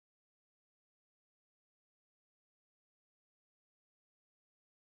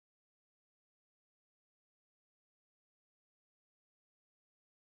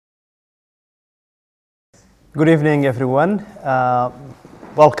Good evening, everyone.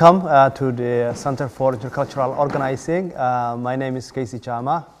 Welcome to the Center for Intercultural Organizing. My name is Kayse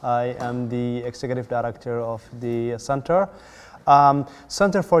Jama. I am the Executive Director of the Center.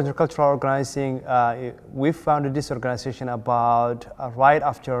 Center for Intercultural Organizing, we founded this organization about right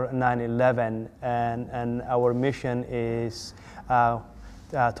after 9/11, and our mission is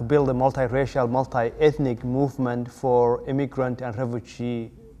to build a multiracial, multi-ethnic movement for immigrant and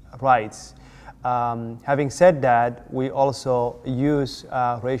refugee rights. Having said that, we also use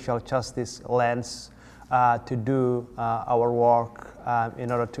racial justice lens to do our work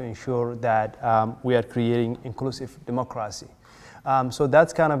in order to ensure that we are creating inclusive democracy. So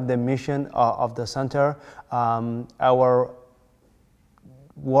that's kind of the mission of the center. Our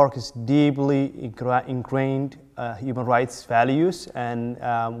work is deeply ingrained human rights values, and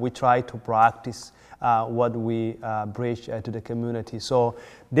we try to practice what we preach to the community. So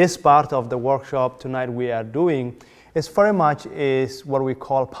this part of the workshop tonight we are doing is very much is what we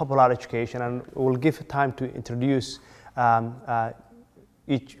call popular education, and we'll give time to introduce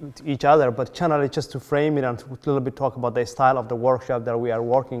each other, but generally just to frame it and to a little bit talk about the style of the workshop that we are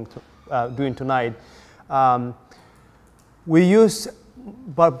doing tonight. We use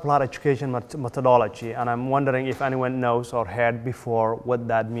popular education methodology, and I'm wondering if anyone knows or heard before what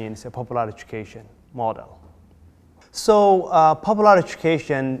that means, a popular education model. So popular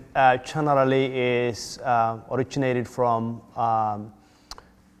education generally is originated from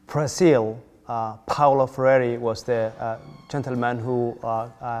Brazil. Paulo Freire was the gentleman who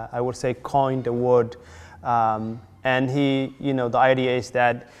I would say coined the word, and he, the idea is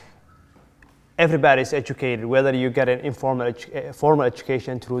that everybody is educated, whether you get an formal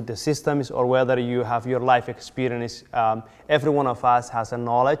education through the systems or whether you have your life experience. Every one of us has a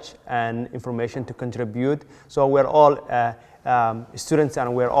knowledge and information to contribute. So we're all students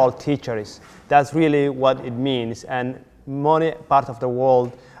and we're all teachers. That's really what it means. And many parts of the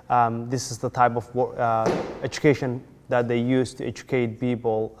world, this is the type of education that they use to educate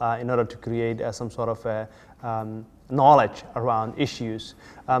people in order to create some sort of knowledge around issues.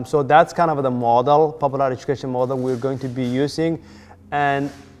 So that's kind of the model, popular education model we're going to be using.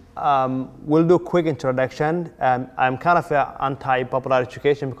 And we'll do a quick introduction. I'm kind of anti-popular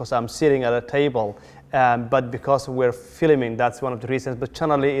education because I'm sitting at a table, but because we're filming, that's one of the reasons. But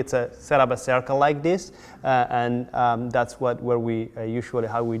generally, it's set up a circle like this, and that's where we usually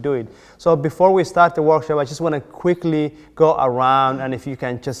how we do it. So before we start the workshop, I just want to quickly go around, and if you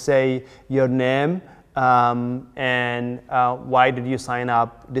can just say your name, and why did you sign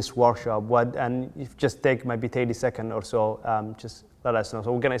up this workshop? And if just take maybe 30 seconds or so, just let us know.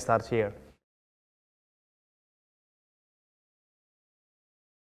 So we're going to start here.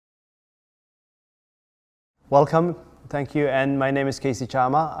 Welcome, thank you, and my name is Kayse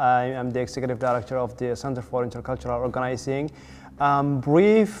Jama. I am the Executive Director of the Center for Intercultural Organizing.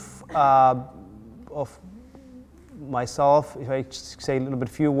 Brief of myself, if I say a little bit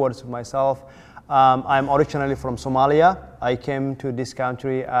few words of myself. I'm originally from Somalia. I came to this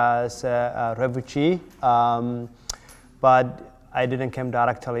country as a refugee, but I didn't come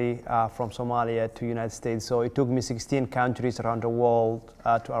directly from Somalia to the United States. So it took me 16 countries around the world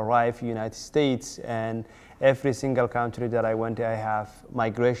to arrive in the United States. And every single country that I went to, I have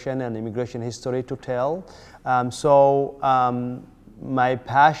migration and immigration history to tell. My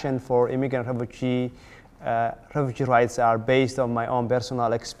passion for immigrant refugee rights are based on my own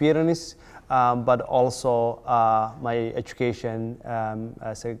personal experience. But also my education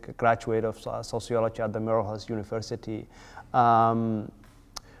as a graduate of sociology at the Morehouse University. But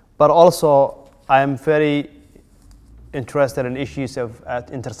also, I am very interested in issues of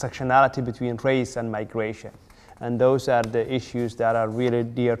intersectionality between race and migration. And those are the issues that are really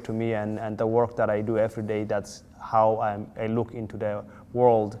dear to me, and the work that I do every day, that's how I look into the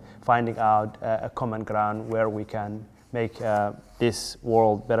world, finding out a common ground where we can make this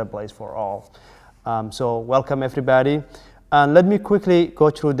world a better place for all. So welcome everybody. And let me quickly go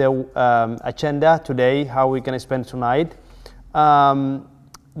through the agenda today, how we're going to spend tonight.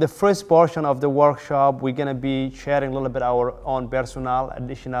 The first portion of the workshop, we're going to be sharing a little bit our own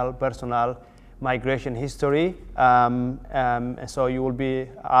additional personal migration history. So you will be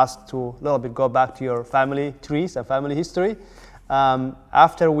asked to a little bit go back to your family trees and family history.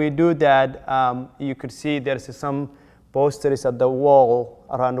 After we do that, you could see there's some posters at the wall,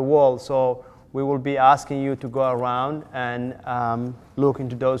 around the wall. So we will be asking you to go around and look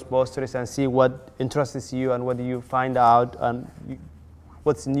into those posters and see what interests you and what you find out and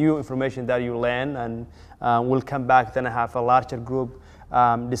what's new information that you learn. And we'll come back then have a larger group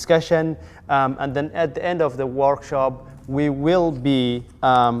discussion. And then at the end of the workshop, we will be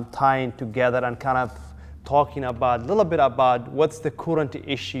tying together and kind of talking about a little bit about what's the current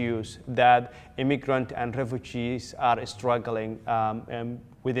issues that immigrant and refugees are struggling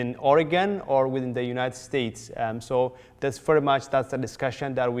within Oregon or within the United States. So that's very much, that's the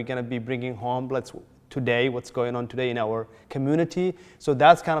discussion that we're gonna be bringing home today, what's going on today in our community. So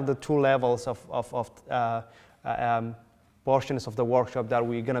that's kind of the two levels of portions of the workshop that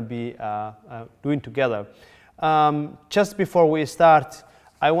we're gonna be doing together. Just before we start,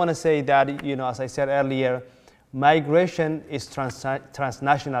 I wanna say that, you know, as I said earlier, migration is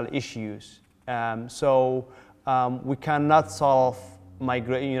transnational issues. We cannot solve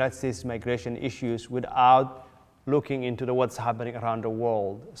United States migration issues without looking into what's happening around the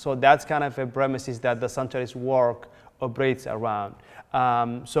world. So that's kind of a premises that the centralist work operates around.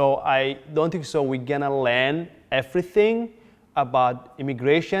 So I don't think so we're gonna learn everything about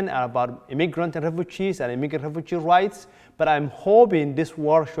immigration and about immigrant and refugees and immigrant refugee rights, but I'm hoping this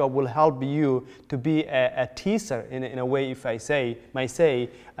workshop will help you to be a teaser in a way, if I might say,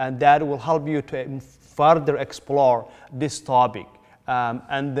 and that will help you to further explore this topic.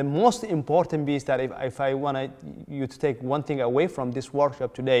 And the most important piece that if I want you to take one thing away from this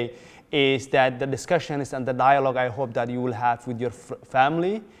workshop today is that the discussions and the dialogue I hope that you will have with your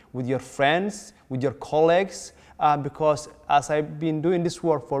family, with your friends, with your colleagues, because as I've been doing this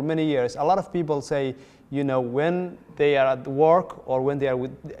work for many years, a lot of people say, you know, when they are at work or when they are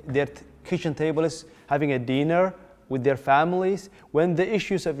with their kitchen tables having a dinner with their families, when the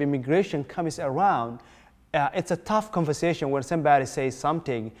issues of immigration comes around, it's a tough conversation when somebody says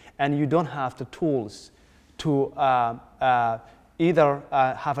something and you don't have the tools to either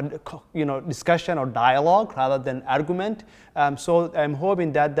have a discussion or dialogue rather than argument. So I'm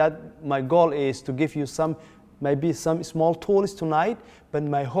hoping that my goal is to give you maybe some small tools tonight, but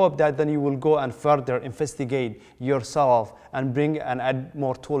my hope that then you will go and further investigate yourself and bring and add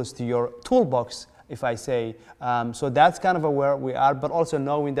more tools to your toolbox, if I say. So that's kind of where we are, but also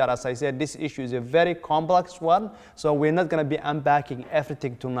knowing that, as I said, this issue is a very complex one, so we're not gonna be unpacking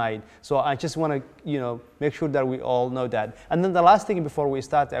everything tonight. So I just wanna make sure that we all know that. And then the last thing before we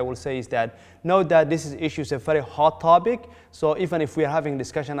start, I will say is that, know that this issue is a very hot topic, so even if we are having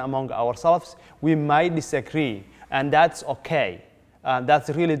discussion among ourselves, we might disagree, and that's okay. That's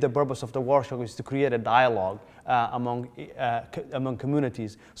really the purpose of the workshop, is to create a dialogue among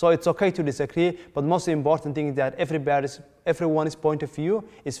communities. So it's okay to disagree, but most important thing is that everyone's point of view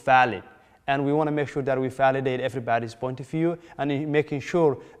is valid. And we want to make sure that we validate everybody's point of view and making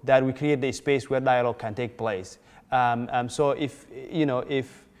sure that we create the space where dialogue can take place. So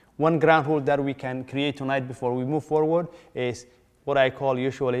if one ground rule that we can create tonight before we move forward is what I call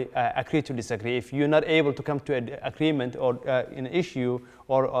usually agree to disagree. If you're not able to come to an agreement or an issue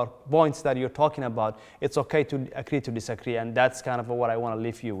or points that you're talking about, it's okay to agree to disagree, and that's kind of what I want to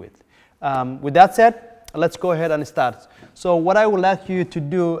leave you with. With that said, let's go ahead and start. So what I would like you to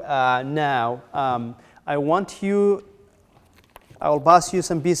do now, I will pass you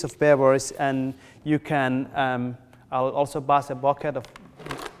some piece of papers, and you can, I'll also pass a bucket of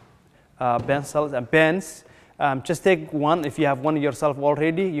pencils and pens. Just take one. If you have one yourself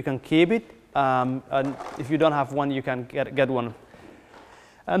already, you can keep it. And if you don't have one, you can get one.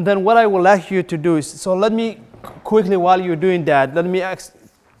 And then what I would like you to do is, so let me quickly, while you're doing that, let me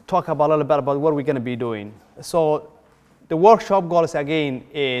talk a little bit about what we're going to be doing. So the workshop goals, again,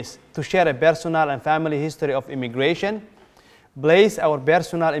 is to share a personal and family history of immigration, place our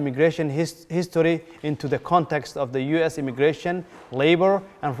personal immigration history into the context of the U.S. immigration, labor,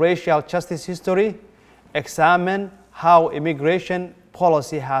 and racial justice history, examine how immigration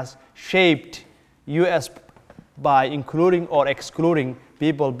policy has shaped U.S. by including or excluding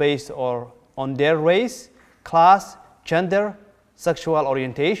people based on their race, class, gender, sexual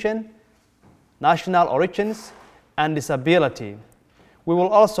orientation, national origins, and disability. We will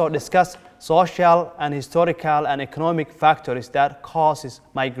also discuss social and historical and economic factors that causes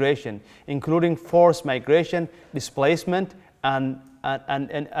migration, including forced migration, displacement, and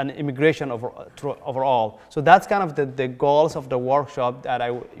immigration overall. So that's kind of the goals of the workshop that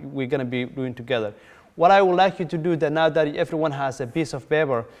we're going to be doing together. What I would like you to do, that now that everyone has a piece of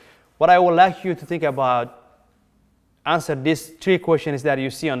paper, what I would like you to think about, answer these three questions that you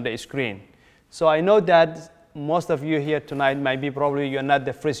see on the screen. So I know that most of you here tonight might be probably you're not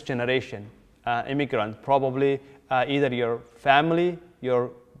the first generation immigrant. Probably either your family,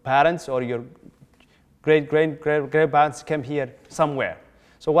 your parents, or your great-grandparents came here somewhere.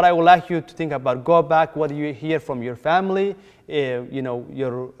 So what I would like you to think about, go back, what do you hear from your family,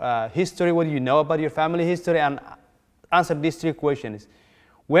 your history, what do you know about your family history, and answer these three questions.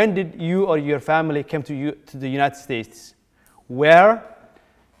 When did you or your family come to the United States? Where?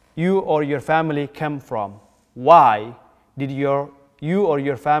 you or your family come from? Why did you or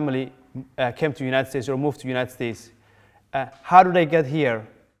your family came to the United States or moved to the United States? How did they get here?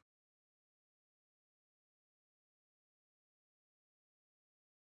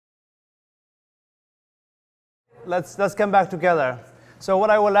 Let's come back together. So what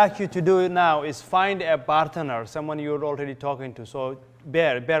I would like you to do now is find a partner, someone you're already talking to. So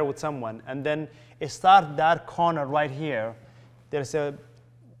bear with someone, and then start that corner right here.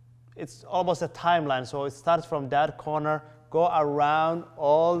 It's almost a timeline. So it starts from that corner, go around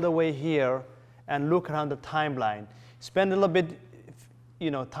all the way here, and look around the timeline. Spend a little bit,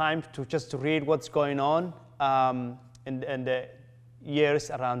 time to read what's going on in the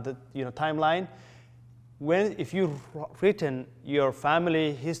years around the timeline. If you've written your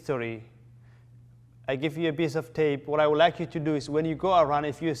family history, I give you a piece of tape. What I would like you to do is when you go around,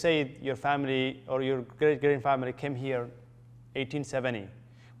 if you say your family or your great-grandfamily came here 1870,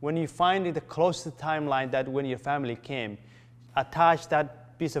 when you find the closest timeline that when your family came, attach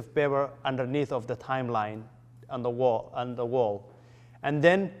that piece of paper underneath of the timeline on the wall. And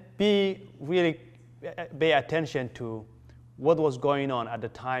then really pay attention to what was going on at the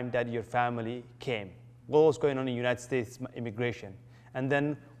time that your family came. What was going on in the United States immigration. And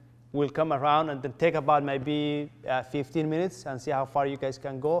then we'll come around and then take about maybe 15 minutes and see how far you guys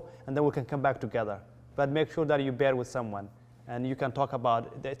can go, and then we can come back together. But make sure that you bear with someone, and you can talk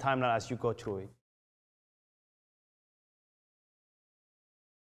about the timeline as you go through it.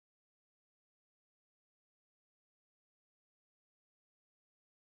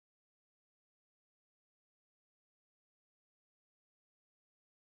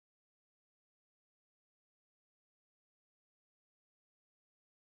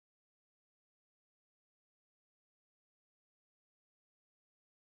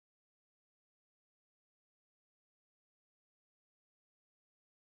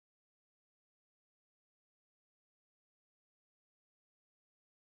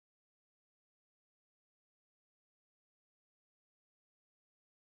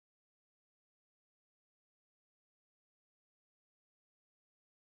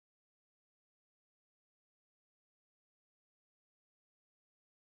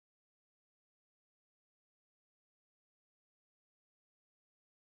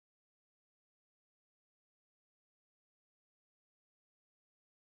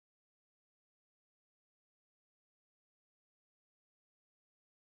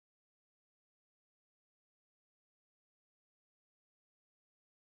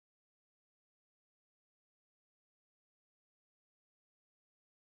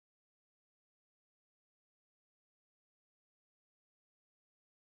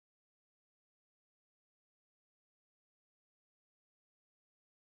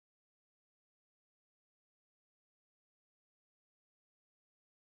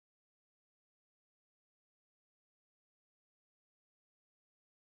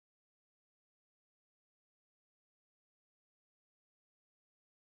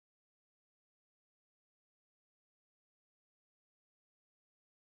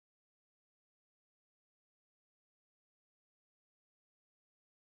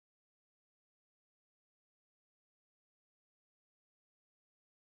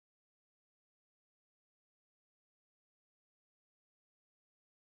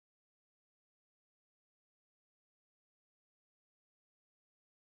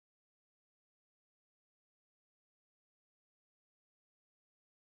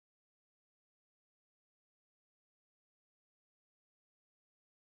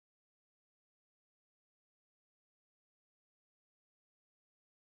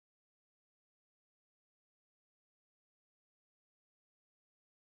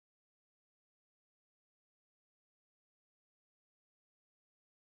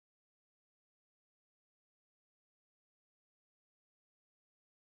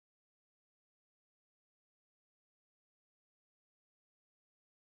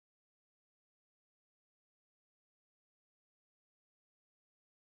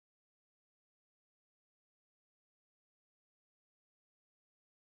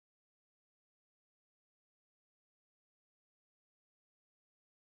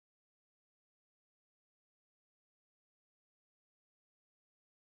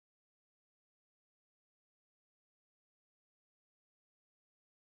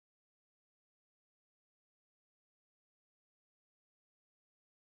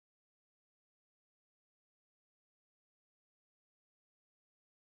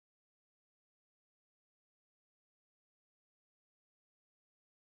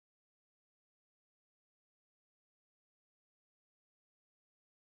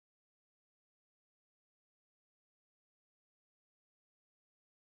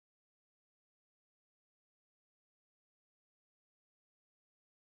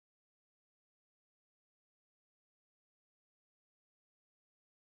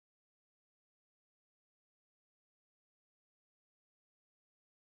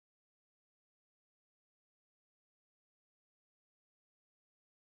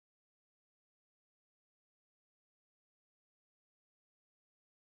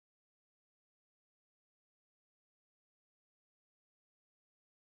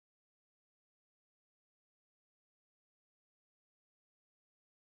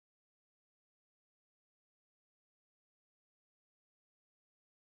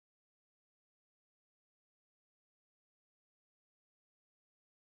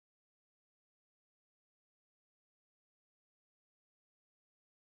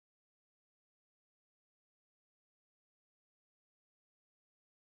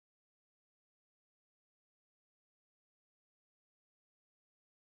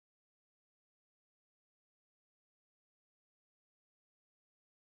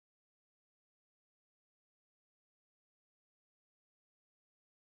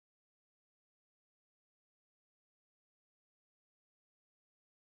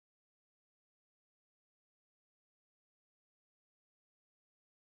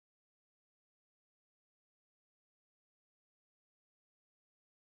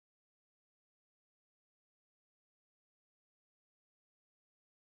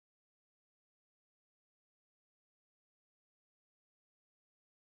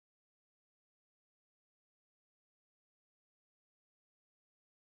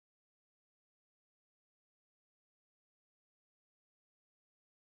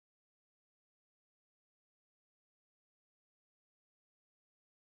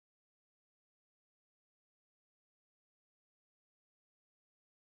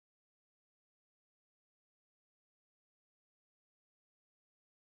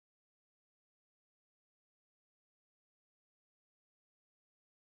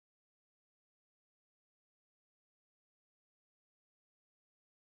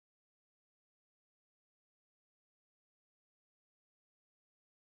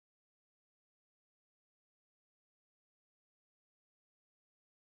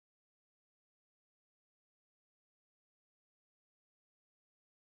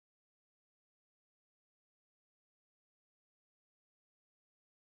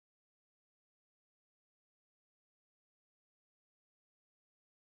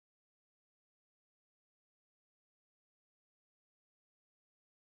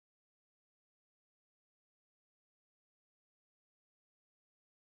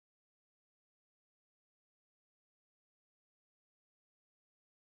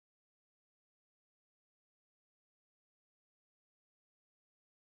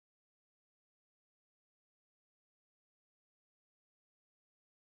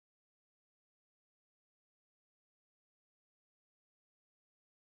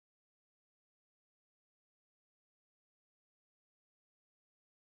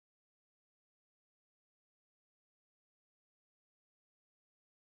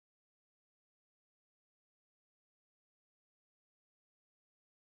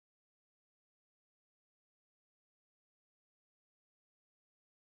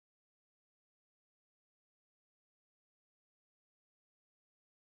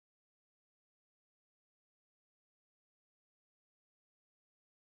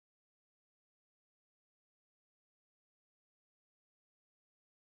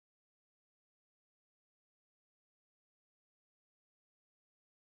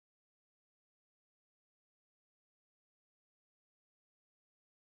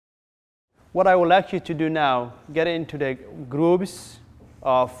 what I would like you to do now, get into the groups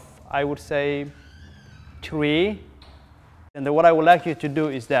of, I would say, 3. And then what I would like you to do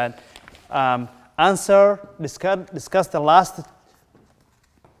is that discuss the last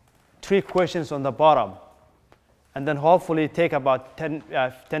 3 questions on the bottom. And then hopefully take about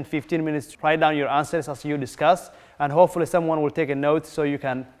 10-15 minutes to write down your answers as you discuss. And hopefully someone will take a note so you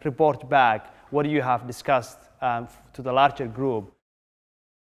can report back what you have discussed to the larger group.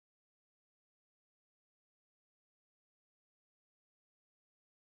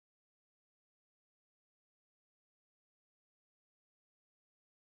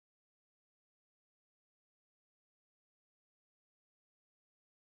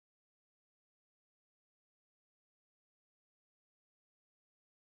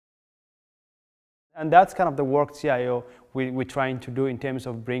 And that's kind of the work CIO we're trying to do in terms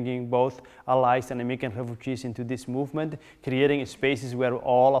of bringing both allies and immigrant refugees into this movement, creating spaces where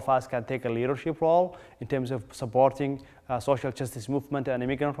all of us can take a leadership role in terms of supporting social justice movement and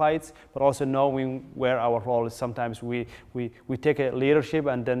immigrant rights, but also knowing where our role is. Sometimes we take a leadership,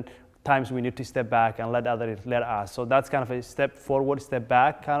 and then times we need to step back and let others let us. So that's kind of a step forward, step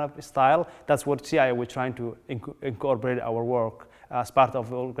back kind of style. That's what CIO we're trying to incorporate our work as part of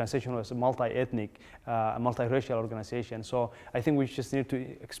the organization as a multi-ethnic, multi-racial organization. So I think we just need to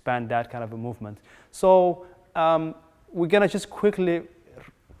expand that kind of a movement. So we're gonna just quickly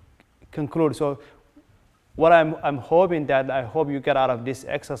conclude. So what I'm hoping that I hope you get out of this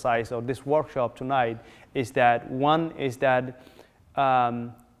exercise or this workshop tonight is that, one is that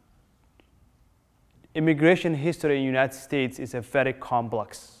immigration history in the United States is a very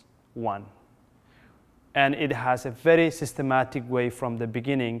complex one. And it has a very systematic way from the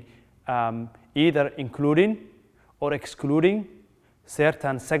beginning, either including or excluding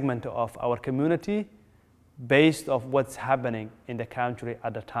certain segment of our community based on what's happening in the country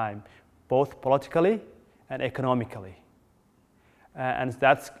at the time, both politically and economically. And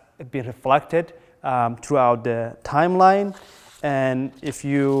that's been reflected throughout the timeline. And if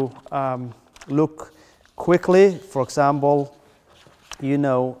you look quickly, for example, you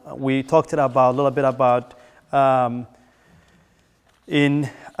know, we talked about a little bit about in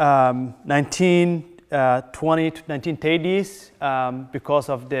 1920 to 1930s, because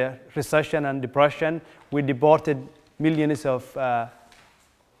of the recession and depression, we deported millions of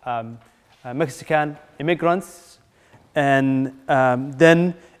Mexican immigrants. And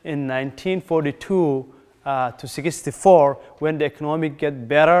then in 1942 to 64, when the economic get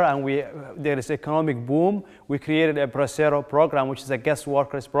better and there is economic boom, we created a Bracero program, which is a guest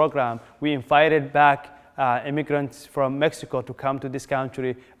workers program. We invited back immigrants from Mexico to come to this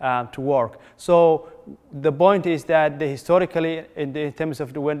country to work. So the point is that historically, in terms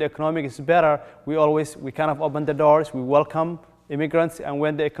of when the economic is better, we kind of open the doors, we welcome immigrants, and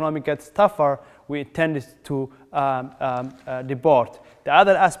when the economic gets tougher, we tend to deport. The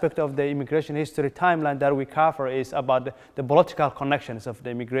other aspect of the immigration history timeline that we cover is about the political connections of the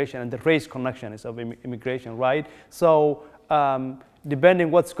immigration and the race connections of immigration, right? So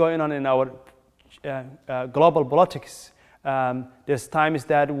depending what's going on in our global politics, there's times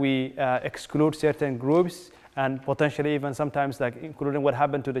that we exclude certain groups, and potentially even sometimes, like including what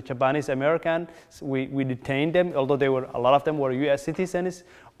happened to the Japanese Americans, we detained them, although a lot of them were US citizens,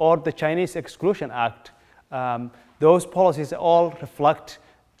 or the Chinese Exclusion Act. Those policies all reflect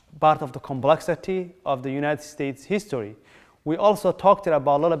part of the complexity of the United States history. We also talked a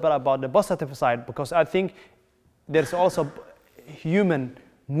little bit about the positive side, because I think there's also human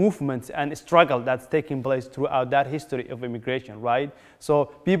movements and struggle that's taking place throughout that history of immigration, right? So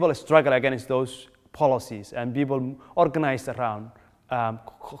people struggle against those policies, and people organize around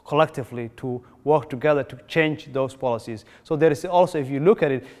collectively to work together to change those policies. So there is also, if you look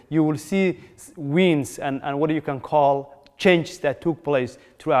at it, you will see wins and what you can call changes that took place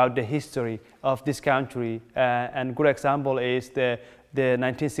throughout the history of this country. And a good example is the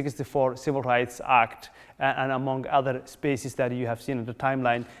 1964 Civil Rights Act, and among other spaces that you have seen in the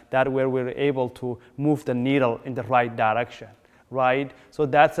timeline, that where we were able to move the needle in the right direction. Right? So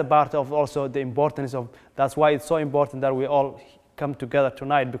that's a part of also the importance of, that's why it's so important that we all come together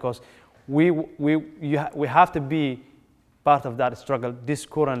tonight, because we have to be part of that struggle. This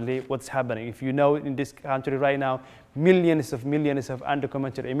currently what's happening. If you know, in this country right now, millions of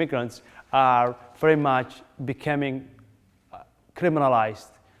undocumented immigrants are very much becoming criminalized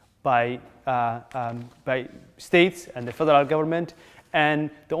by states and the federal government.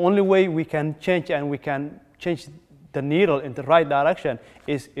 And the only way we can change, and we can change the needle in the right direction,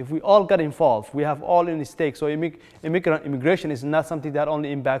 is if we all get involved. We have all in the stake. So immigration is not something that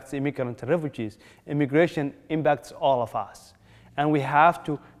only impacts immigrants and refugees. Immigration impacts all of us. And we have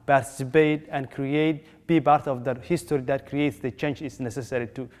to participate and be part of the history that creates the change is necessary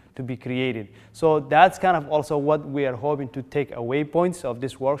to be created. So that's kind of also what we are hoping to take away points of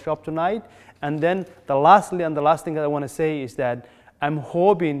this workshop tonight. And then the last thing that I want to say is that I'm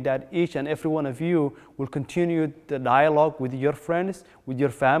hoping that each and every one of you will continue the dialogue with your friends, with your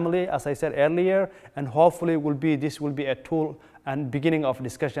family, as I said earlier, and hopefully this will be a tool and beginning of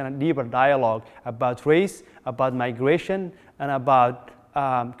discussion and deeper dialogue about race, about migration, and about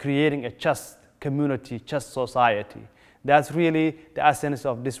creating a just community, just society. That's really the essence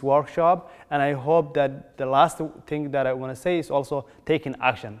of this workshop, and I hope that the last thing that I want to say is also taking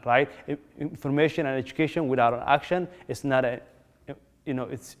action, right? Information and education without action is not a,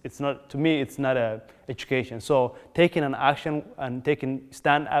 it's not, to me, it's not a education. So taking an action and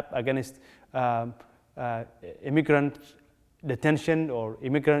stand up against immigrant detention or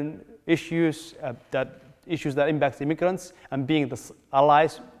immigrant issues, issues that impact immigrants, and being the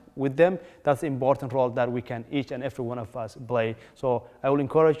allies with them, that's the important role that we can, each and every one of us, play. So I will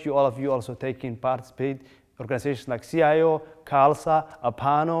encourage all of you also participate, organizations like CIO, CALSA,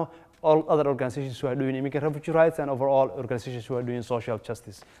 APANO, all other organizations who are doing immigrant refugee rights, and overall organizations who are doing social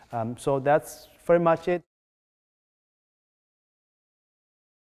justice. So that's very much it.